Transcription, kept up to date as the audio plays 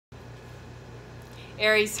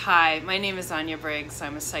Aries, hi, my name is Anya Briggs.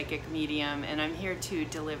 I'm a psychic medium and I'm here to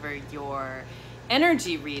deliver your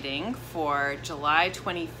energy reading for July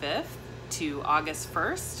 25th to August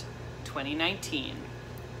 1st, 2019.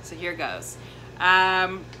 So here goes.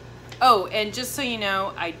 Oh, and just so you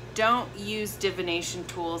know, I don't use divination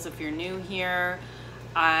tools if you're new here.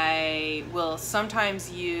 I will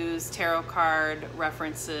sometimes use tarot card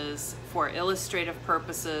references for illustrative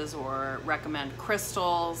purposes or recommend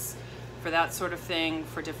crystals for that sort of thing,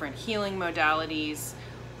 for different healing modalities.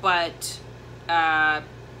 But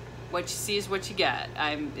what you see is what you get.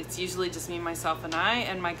 It's usually just me, myself, and I,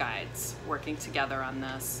 and my guides working together on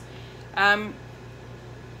this.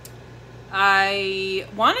 I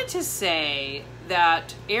wanted to say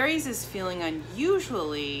that Aries is feeling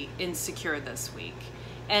unusually insecure this week.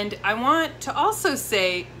 And I want to also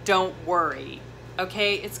say, don't worry,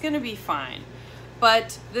 okay? It's gonna be fine.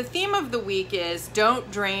 But the theme of the week is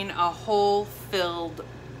don't drain a hole filled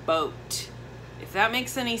boat. If that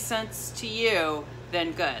makes any sense to you,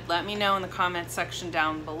 then good. Let me know in the comment section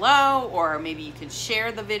down below, or maybe you can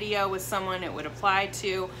share the video with someone it would apply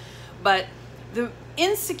to. But the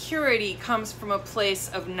insecurity comes from a place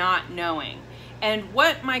of not knowing. And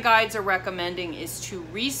what my guides are recommending is to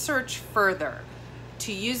research further,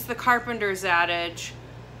 to use the carpenter's adage,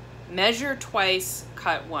 measure twice,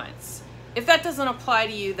 cut once. If that doesn't apply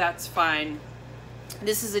to you, that's fine.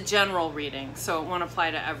 This is a general reading, so it won't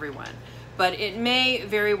apply to everyone. But it may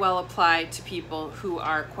very well apply to people who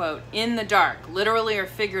are, quote, in the dark, literally or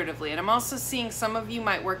figuratively. And I'm also seeing some of you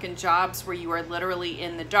might work in jobs where you are literally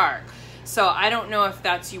in the dark. So I don't know if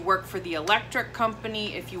that's you work for the electric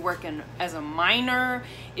company, if you work as a miner,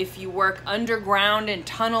 if you work underground in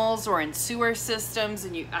tunnels or in sewer systems.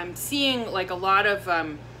 And I'm seeing like a lot of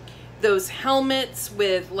those helmets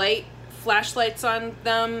with flashlights on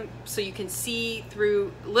them so you can see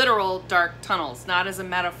through literal dark tunnels, not as a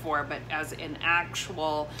metaphor, but as an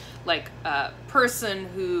actual like person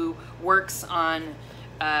who works on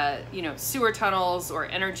sewer tunnels or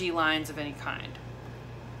energy lines of any kind.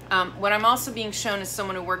 What I'm also being shown is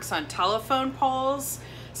someone who works on telephone poles.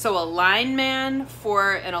 So a lineman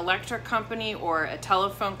for an electric company or a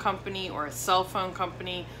telephone company or a cell phone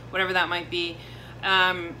company, whatever that might be.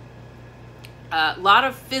 A lot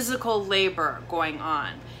of physical labor going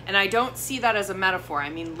on. And I don't see that as a metaphor, I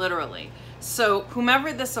mean literally. So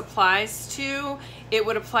whomever this applies to, it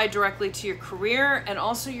would apply directly to your career and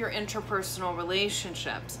also your interpersonal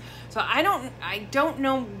relationships. So I don't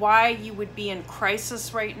know why you would be in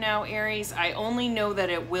crisis right now, Aries. I only know that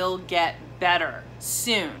it will get better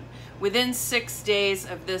soon. Within 6 days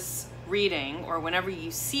of this reading, or whenever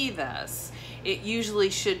you see this, it usually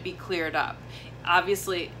should be cleared up.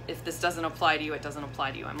 Obviously, if this doesn't apply to you, it doesn't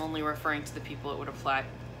apply to you. I'm only referring to the people it would apply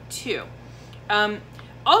to.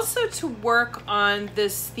 Also, to work on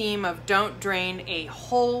this theme of don't drain a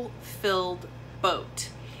hole-filled boat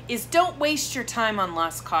is don't waste your time on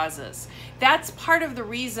lost causes. That's part of the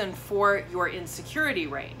reason for your insecurity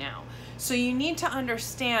right now. So you need to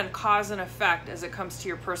understand cause and effect as it comes to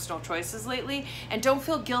your personal choices lately, and don't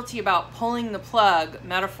feel guilty about pulling the plug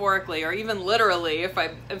metaphorically or even literally. If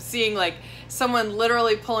I'm seeing like someone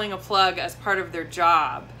literally pulling a plug as part of their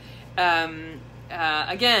job,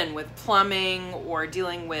 again with plumbing or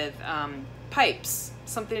dealing with pipes,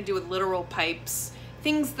 something to do with literal pipes,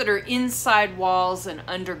 things that are inside walls and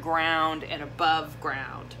underground and above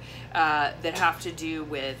ground that have to do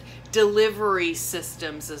with delivery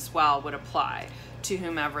systems as well would apply to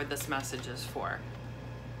whomever this message is for.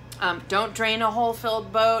 Don't drain a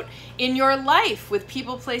hole-filled boat in your life with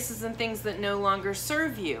people, places, and things that no longer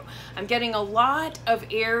serve you. I'm getting a lot of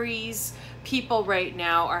Aries people right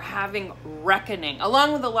now are having reckoning,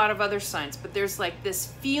 along with a lot of other signs, but there's like this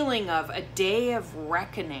feeling of a day of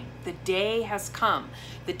reckoning. The day has come.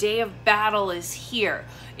 The day of battle is here.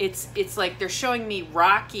 It's like they're showing me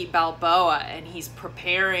Rocky Balboa and he's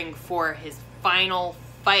preparing for his final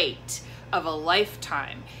fight of a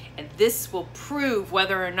lifetime. And this will prove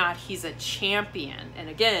whether or not he's a champion. And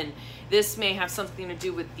again, this may have something to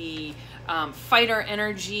do with the fighter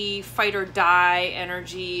energy, fight or die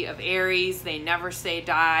energy of Aries. They never say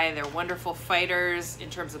die. They're wonderful fighters in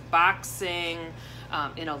terms of boxing,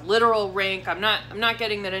 in a literal rink. I'm not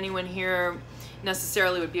getting that anyone here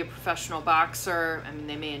necessarily would be a professional boxer. I mean,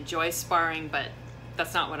 they may enjoy sparring, but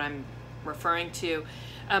that's not what I'm referring to.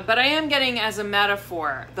 But I am getting as a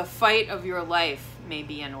metaphor, the fight of your life may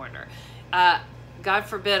be in order. God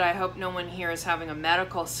forbid, I hope no one here is having a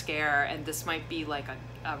medical scare, and this might be like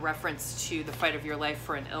a reference to the fight of your life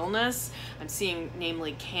for an illness. I'm seeing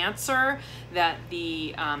namely cancer, that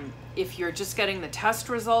if you're just getting the test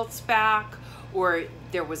results back, or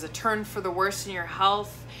there was a turn for the worse in your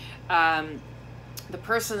health. The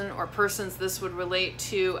person or persons this would relate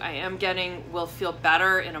to, I am getting, will feel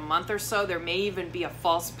better in a month or so. There may even be a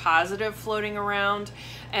false positive floating around.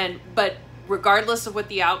 But regardless of what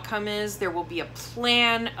the outcome is, there will be a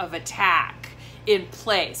plan of attack in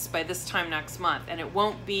place by this time next month. And it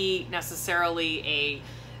won't be necessarily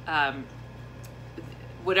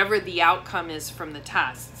whatever the outcome is from the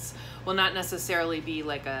tests will not necessarily be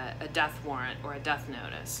like a death warrant or a death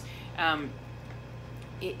notice.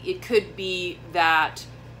 It could be that,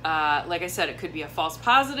 like I said, it could be a false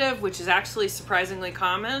positive, which is actually surprisingly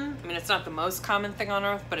common. I mean, it's not the most common thing on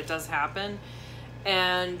Earth, but it does happen.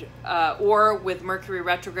 And or with Mercury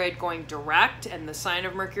retrograde going direct and the sign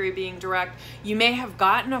of Mercury being direct, you may have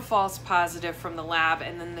gotten a false positive from the lab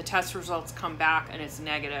and then the test results come back and it's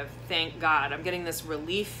negative. Thank God. I'm getting this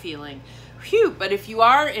relief feeling. Phew. But if you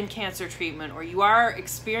are in cancer treatment or you are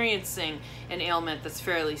experiencing an ailment that's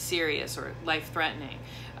fairly serious or life-threatening,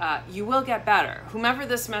 you will get better. Whomever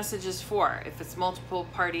this message is for, if it's multiple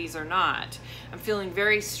parties or not, I'm feeling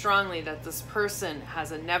very strongly that this person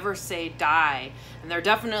has a never say die, and they're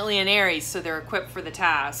definitely an Aries, so they're equipped for the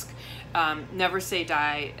task. Never say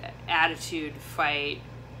die attitude, fight,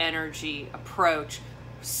 energy, approach,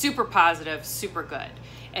 super positive, super good.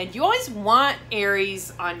 And you always want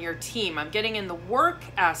Aries on your team. I'm getting in the work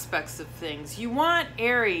aspects of things. You want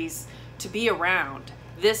Aries to be around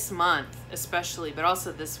this month especially, but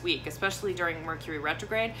also this week, especially during Mercury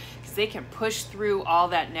retrograde, because they can push through all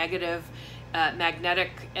that negative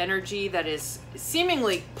magnetic energy that is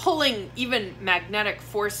seemingly pulling even magnetic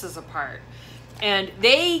forces apart. And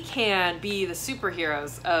they can be the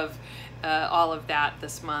superheroes of all of that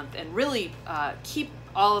this month and really keep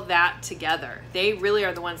all of that together. They really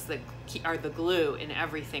are the ones that are the glue in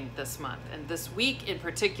everything this month. And this week in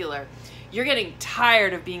particular, you're getting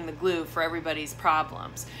tired of being the glue for everybody's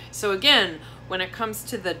problems. So again, when it comes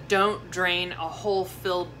to the don't drain a whole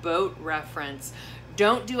filled boat reference,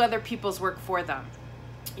 don't do other people's work for them.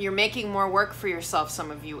 You're making more work for yourself,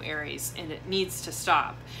 some of you Aries, and it needs to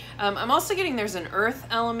stop. I'm also getting there's an earth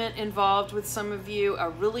element involved with some of you, a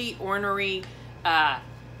really ornery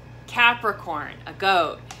Capricorn, a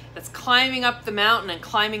goat, that's climbing up the mountain and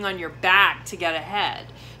climbing on your back to get ahead.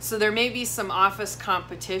 So there may be some office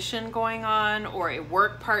competition going on, or a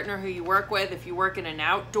work partner who you work with. If you work in an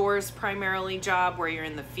outdoors primarily job where you're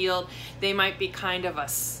in the field, they might be kind of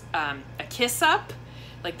a kiss up.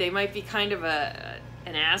 Like they might be kind of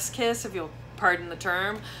an ass kiss, if you'll pardon the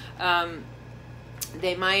term.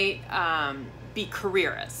 They might be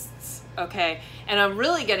careerists, okay? And I'm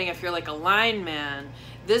really getting, if you're like a lineman,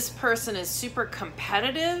 this person is super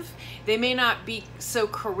competitive. They may not be so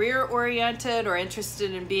career oriented or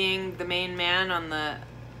interested in being the main man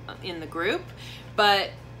in the group,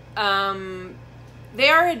 but they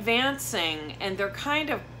are advancing and they're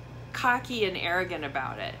kind of cocky and arrogant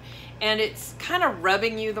about it. And it's kind of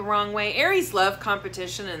rubbing you the wrong way. Aries love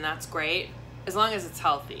competition, and that's great, as long as it's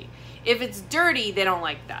healthy. If it's dirty, they don't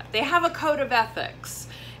like that. They have a code of ethics,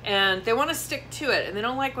 and they want to stick to it, and they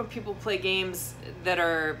don't like when people play games that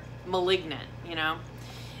are malignant, you know?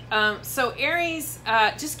 So Aries,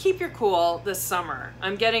 just keep your cool this summer.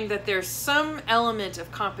 I'm getting that there's some element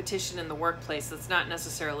of competition in the workplace that's not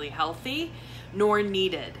necessarily healthy nor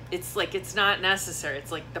needed. It's like it's not necessary.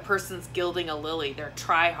 It's like the person's gilding a lily. They're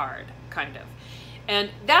try hard, kind of. And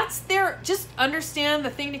that's just understand the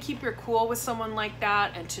thing to keep your cool with someone like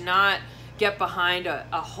that and to not get behind a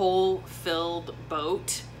whole filled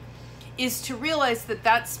boat is to realize that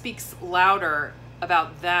that speaks louder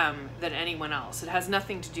about them than anyone else. It has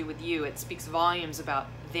nothing to do with you. It speaks volumes about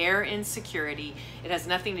their insecurity. It has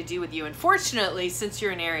nothing to do with you. And fortunately, since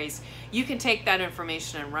you're an Aries, you can take that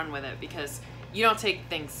information and run with it because you don't take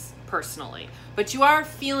things personally. But you are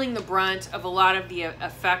feeling the brunt of a lot of the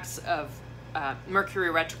effects of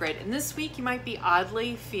Mercury retrograde. And this week, you might be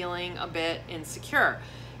oddly feeling a bit insecure.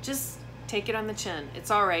 Just take it on the chin.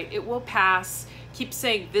 It's all right. It will pass. Keep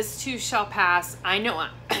saying, this too shall pass. I know,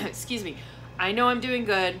 excuse me, I know I'm doing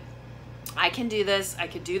good. I can do this. I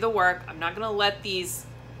can do the work. I'm not going to let these,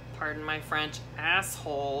 pardon my French,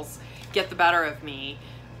 assholes get the better of me.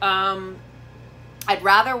 I'd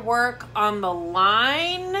rather work on the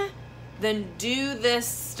line than do this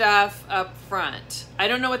stuff up front. I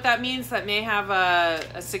don't know what that means. That may have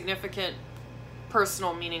a significant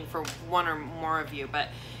personal meaning for one or more of you, but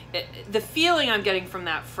the feeling I'm getting from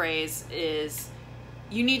that phrase is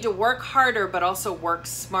you need to work harder but also work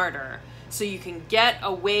smarter so you can get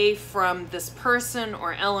away from this person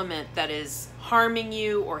or element that is harming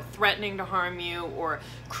you or threatening to harm you or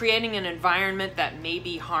creating an environment that may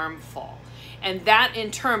be harmful. And that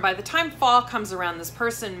in turn, by the time fall comes around, this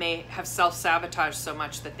person may have self-sabotaged so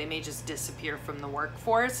much that they may just disappear from the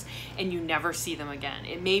workforce and you never see them again.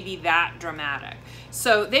 It may be that dramatic.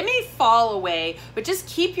 So they may fall away, but just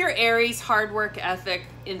keep your Aries hard work ethic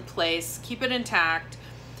in place. Keep it intact.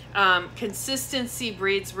 Consistency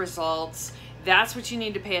breeds results. That's what you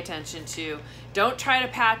need to pay attention to. Don't try to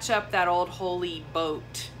patch up that old holy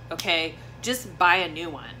boat, okay? Just buy a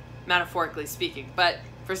new one, metaphorically speaking. But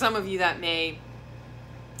for some of you, that may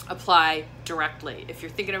apply directly. If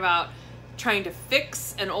you're thinking about trying to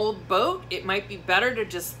fix an old boat, it might be better to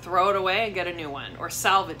just throw it away and get a new one, or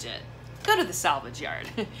salvage it. Go to the salvage yard.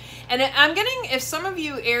 And I'm getting, if some of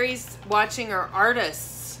you Aries watching are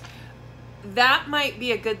artists, that might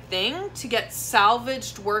be a good thing to get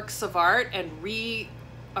salvaged works of art and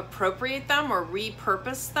reappropriate them or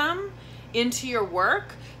repurpose them into your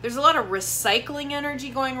work. There's a lot of recycling energy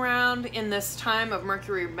going around in this time of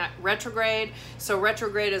Mercury retrograde. So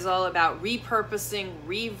retrograde is all about repurposing,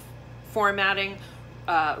 reformatting,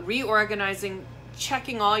 reorganizing,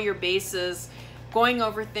 checking all your bases, going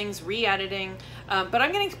over things, re-editing. But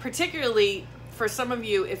I'm getting particularly for some of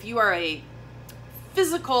you, if you are a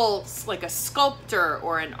physical, like a sculptor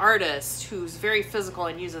or an artist who's very physical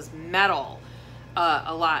and uses metal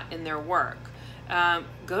a lot in their work,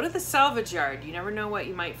 go to the salvage yard. You never know what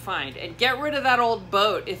you might find. And get rid of that old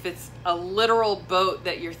boat if it's a literal boat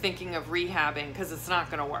that you're thinking of rehabbing, because it's not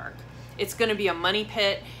going to work. It's going to be a money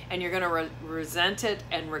pit, and you're going to resent it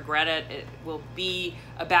and regret it. It will be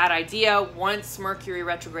a bad idea. Once Mercury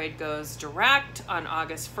retrograde goes direct on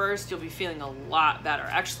August 1st, you'll be feeling a lot better.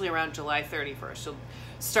 Actually, around July 31st, you'll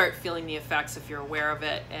start feeling the effects if you're aware of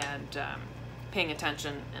it and paying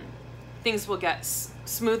attention, and things will get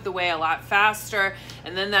smoothed away a lot faster.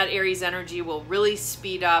 And then that Aries energy will really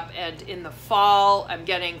speed up. And in the fall, I'm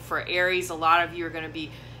getting for Aries, a lot of you are going to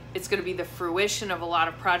be, it's going to be the fruition of a lot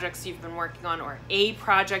of projects you've been working on, or a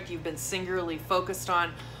project you've been singularly focused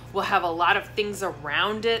on will have a lot of things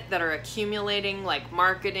around it that are accumulating, like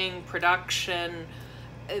marketing, production,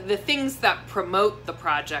 the things that promote the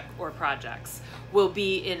project or projects will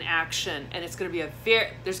be in action. And it's going to be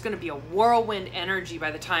there's going to be a whirlwind energy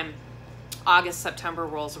by the time August, September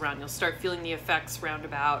rolls around. You'll start feeling the effects round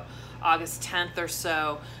about August 10th or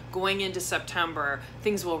so. Going into September,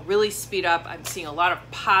 things will really speed up. I'm seeing a lot of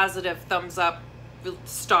positive thumbs up,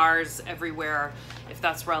 stars everywhere, if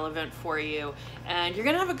that's relevant for you. And you're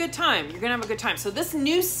gonna have a good time. You're gonna have a good time. So this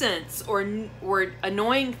nuisance or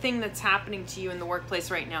annoying thing that's happening to you in the workplace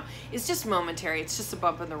right now is just momentary. It's just a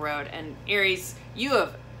bump in the road. And Aries, you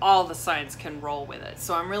have all the signs can roll with it.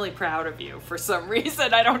 So I'm really proud of you for some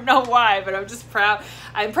reason. I don't know why, but I'm just proud.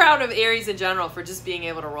 I'm proud of Aries in general for just being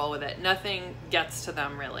able to roll with it. Nothing gets to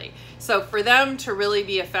them really. So for them to really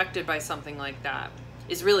be affected by something like that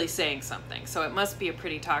is really saying something. So it must be a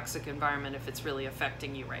pretty toxic environment if it's really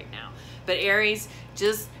affecting you right now. But Aries,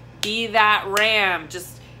 just be that ram.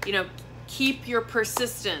 Just, you know, keep your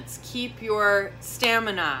persistence, keep your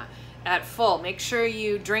stamina at full. Make sure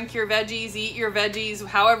you drink your veggies, eat your veggies,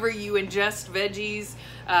 however you ingest veggies,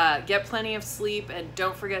 get plenty of sleep, and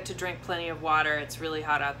don't forget to drink plenty of water. It's really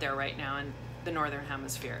hot out there right now in the Northern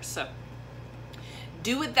Hemisphere. So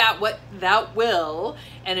do with that what thou will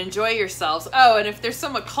and enjoy yourselves. Oh, and if there's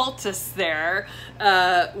some occultists there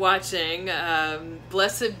watching,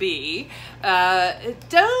 blessed be,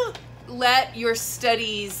 don't let your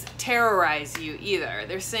studies terrorize you either.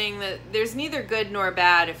 They're saying that there's neither good nor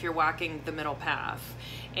bad if you're walking the middle path.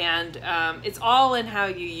 And it's all in how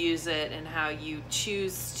you use it and how you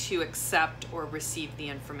choose to accept or receive the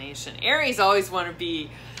information. Aries always want to be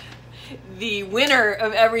the winner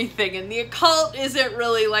of everything, and the occult isn't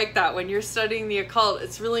really like that. When you're studying the occult,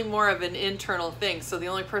 it's really more of an internal thing. So the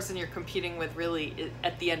only person you're competing with really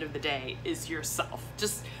at the end of the day is yourself.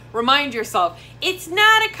 Just remind yourself, it's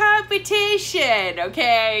not a competition,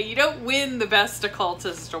 okay? You don't win the best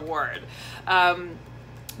occultist award.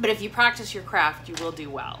 But if you practice your craft, you will do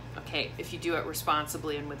well, okay? If you do it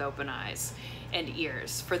responsibly and with open eyes and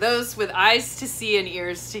ears. For those with eyes to see and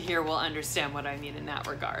ears to hear will understand what I mean in that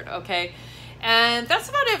regard, okay? And that's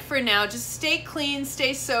about it for now. Just stay clean,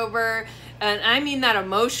 stay sober, and I mean that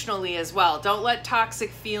emotionally as well. Don't let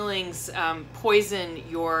toxic feelings poison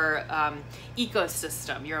your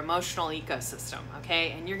ecosystem, your emotional ecosystem,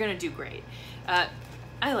 okay? And you're gonna do great. I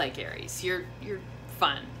like Aries. You're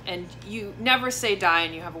fun, and you never say die,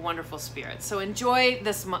 and you have a wonderful spirit. So enjoy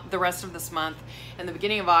this the rest of this month. In the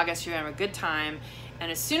beginning of August, you're gonna have a good time.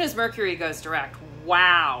 And as soon as Mercury goes direct,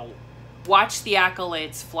 wow, watch the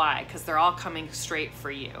accolades fly, because they're all coming straight for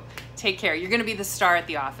you. Take care. You're gonna be the star at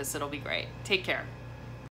the office. It'll be great. Take care.